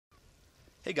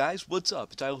Hey guys, what's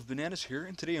up? It's ilovebanannas here,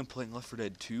 and today I'm playing Left 4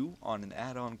 Dead 2 on an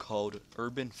add-on called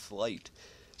Urban Flight.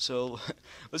 So,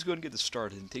 let's go ahead and get this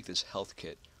started and take this health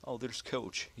kit. Oh, there's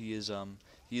Coach. He is a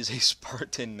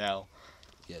Spartan now.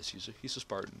 Yes, he's a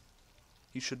Spartan.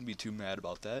 He shouldn't be too mad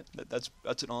about that.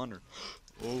 That's an honor.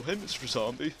 Oh, hey, Mr.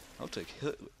 Zombie. I'll take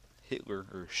Hitler,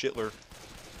 or Shitler,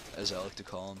 as I like to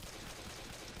call him.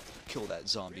 Kill that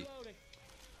zombie.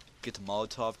 Get the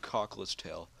Molotov cockless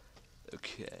tail.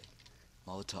 Okay.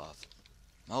 Molotov.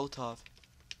 Molotov.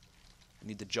 I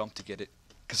need to jump to get it,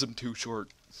 because I'm too short.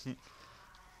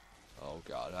 Oh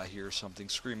god, I hear something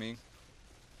screaming.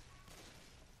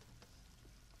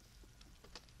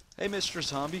 Hey, Mr.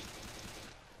 Zombie.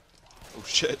 Oh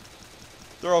shit.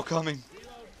 They're all coming.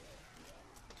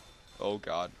 Oh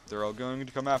god, they're all going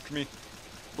to come after me.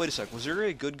 Wait a sec, was there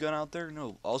a good gun out there?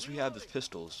 No, all we have is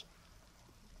pistols.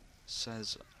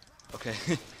 Says... Okay.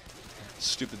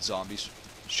 Stupid zombies.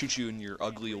 Shoot you in your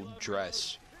ugly old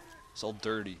dress. It's all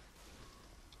dirty.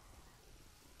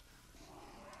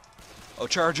 Oh,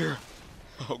 Charger!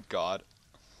 Oh god.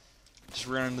 Just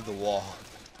ran into the wall.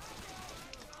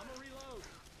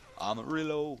 I'ma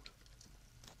reload.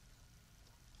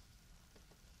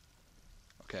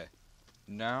 Okay.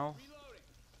 Now...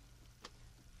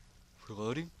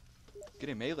 Reloading? Get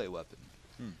a melee weapon.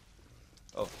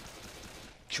 Oh.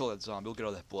 Kill that zombie. We'll get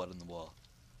all that blood on the wall.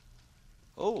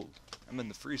 Oh! I'm in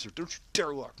the freezer. Don't you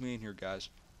dare lock me in here, guys.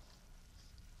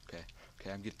 Okay,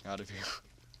 I'm getting out of here.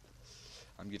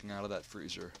 I'm getting out of that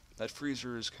freezer. That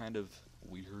freezer is kind of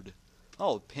weird.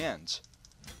 Oh, pans.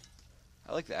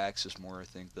 I like the axes more, I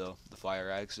think, though. The fire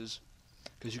axes.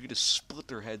 Because you get to split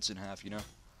their heads in half, you know?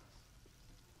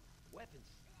 Weapons.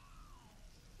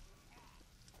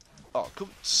 Oh,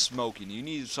 quit smoking. You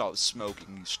need to stop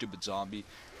smoking, you stupid zombie.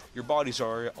 Your body's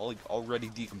already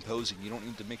decomposing. You don't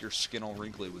need to make your skin all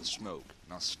wrinkly with smoke.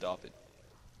 Now stop it.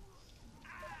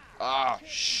 Ah,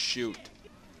 shoot.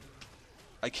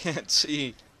 I can't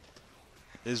see.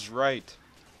 Is right.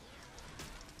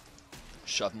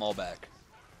 Shove them all back.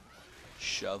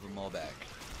 Shove them all back.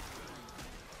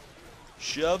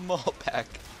 Shove them all back.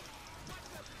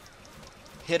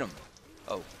 Hit them.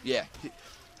 Oh, yeah.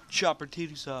 Chop her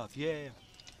titties off. Yeah.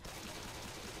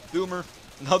 Boomer.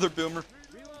 Another boomer.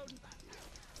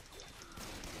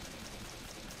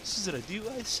 This is what I do,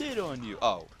 I sit on you.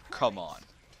 Oh, come on.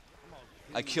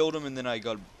 I killed him and then I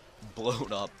got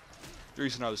blown up. The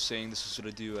reason I was saying this is what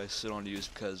I do, I sit on you is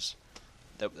because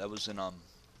that was in, I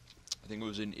think it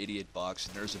was an idiot box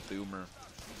and there's a boomer.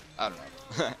 I don't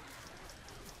know.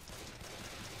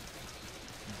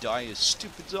 Die as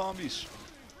stupid zombies.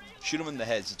 Shoot them in the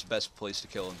heads, it's the best place to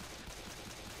kill them.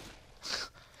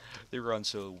 They run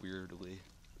so weirdly.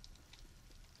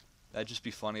 That'd just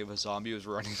be funny if a zombie was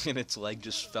running and its leg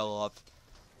just fell off.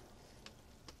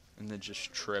 And then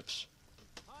just trips.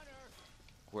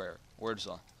 Where? Where's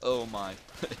the... Oh my.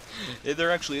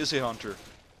 There actually is a hunter.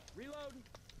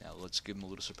 Now let's give him a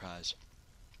little surprise.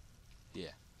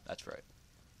 Yeah, that's right.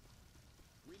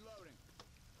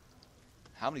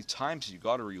 How many times you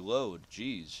gotta reload?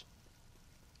 Jeez.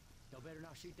 Y'all better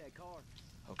not shoot that car.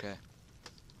 Okay.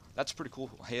 That's pretty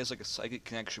cool. He has like a psychic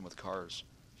connection with cars.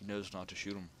 He knows not to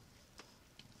shoot them.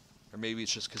 Or maybe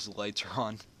it's just because the lights are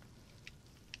on.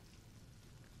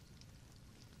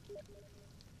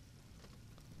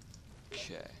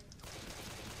 Okay.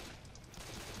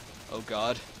 Oh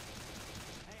god.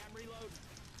 Hey, I'm reloading.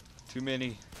 Too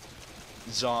many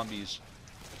zombies.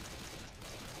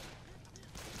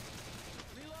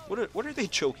 What are they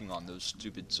choking on, those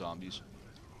stupid zombies?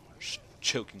 Just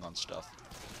choking on stuff.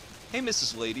 Hey,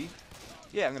 Mrs. Lady.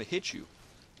 Yeah, I'm gonna hit you.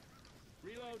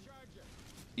 Reload.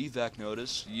 Evac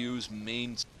notice. Use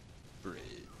main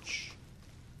bridge.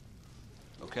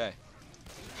 Okay.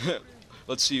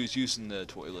 Let's see who's using the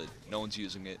toilet. No one's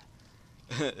using it.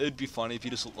 It'd be funny if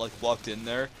you just like walked in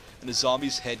there and a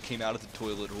zombie's head came out of the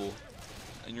toilet hole,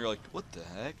 and you're like, "What the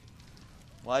heck?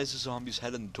 Why is the zombie's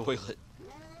head in the toilet?"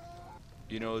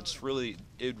 You know, it'd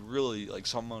really, like,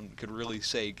 someone could really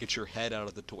say, "Get your head out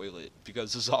of the toilet,"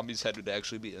 because the zombie's head would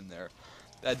actually be in there.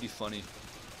 That'd be funny.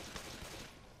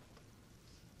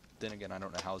 Then again, I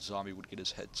don't know how a zombie would get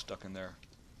his head stuck in there.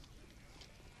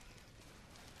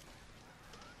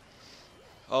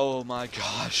 Oh my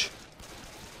gosh.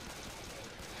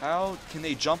 How can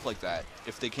they jump like that?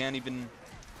 If they can't even,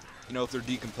 you know, if they're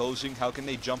decomposing, how can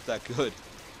they jump that good?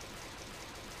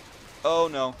 Oh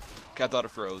no. I thought it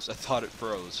froze. I thought it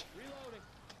froze.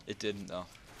 It didn't though.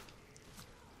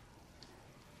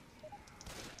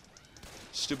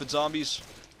 Stupid zombies.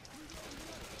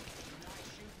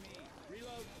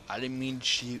 I didn't mean to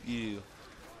shoot you,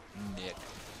 Nick.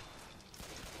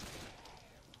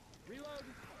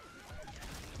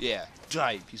 Yeah,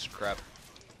 die, piece of crap.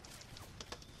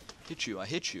 Hit you, I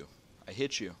hit you. I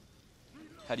hit you.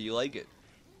 How do you like it?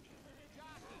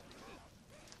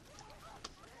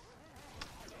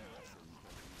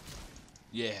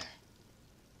 Yeah.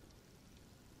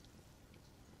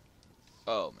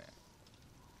 Oh, man.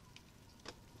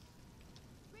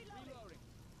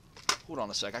 Hold on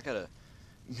a sec, I gotta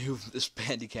move this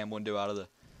Bandicam window out of the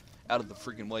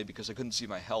freaking way because I couldn't see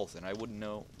my health and I wouldn't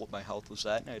know what my health was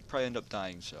at and I'd probably end up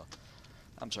dying, so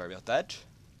I'm sorry about that.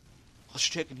 Let's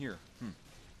check in here.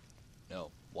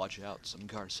 No, watch out, some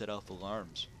cars set off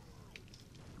alarms.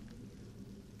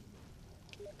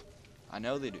 I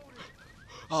know they do.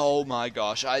 Oh my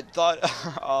gosh, I thought,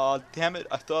 oh damn it,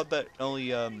 I thought that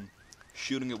only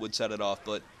shooting it would set it off,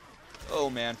 but oh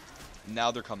man,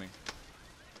 now they're coming.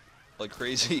 Like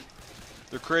crazy.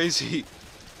 They're crazy.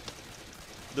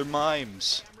 They're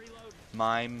mimes.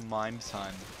 Mime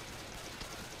time.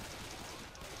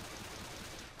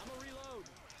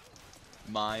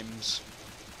 Mimes.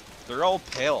 They're all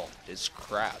pale as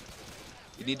crap.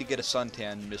 You need to get a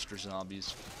suntan, Mr.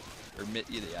 Zombies. Or,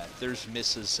 yeah, there's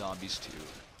Mrs. Zombies too.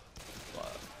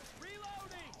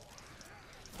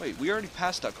 Wait, we already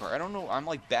passed that car. I don't know. I'm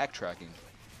like backtracking.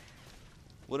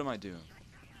 What am I doing?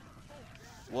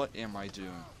 What am I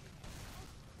doing?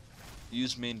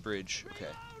 Use main bridge.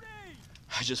 Okay.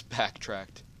 I just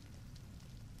backtracked.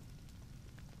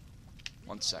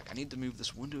 One sec. I need to move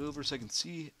this window over so I can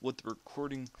see what the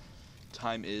recording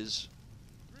time is.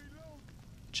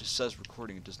 It just says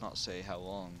recording. It does not say how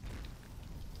long.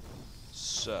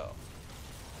 So.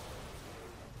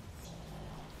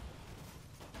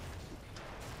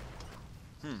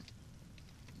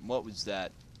 What was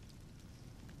that?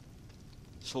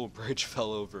 This whole bridge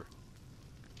fell over.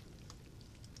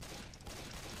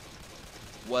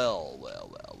 Well.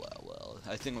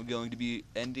 I think I'm going to be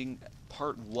ending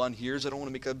part 1 here, as I don't want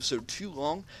to make the episode too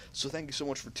long. So thank you so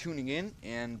much for tuning in,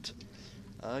 and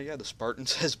yeah, the Spartan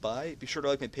says bye. Be sure to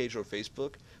like my page on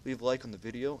Facebook, leave a like on the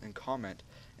video, and comment,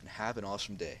 and have an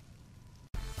awesome day.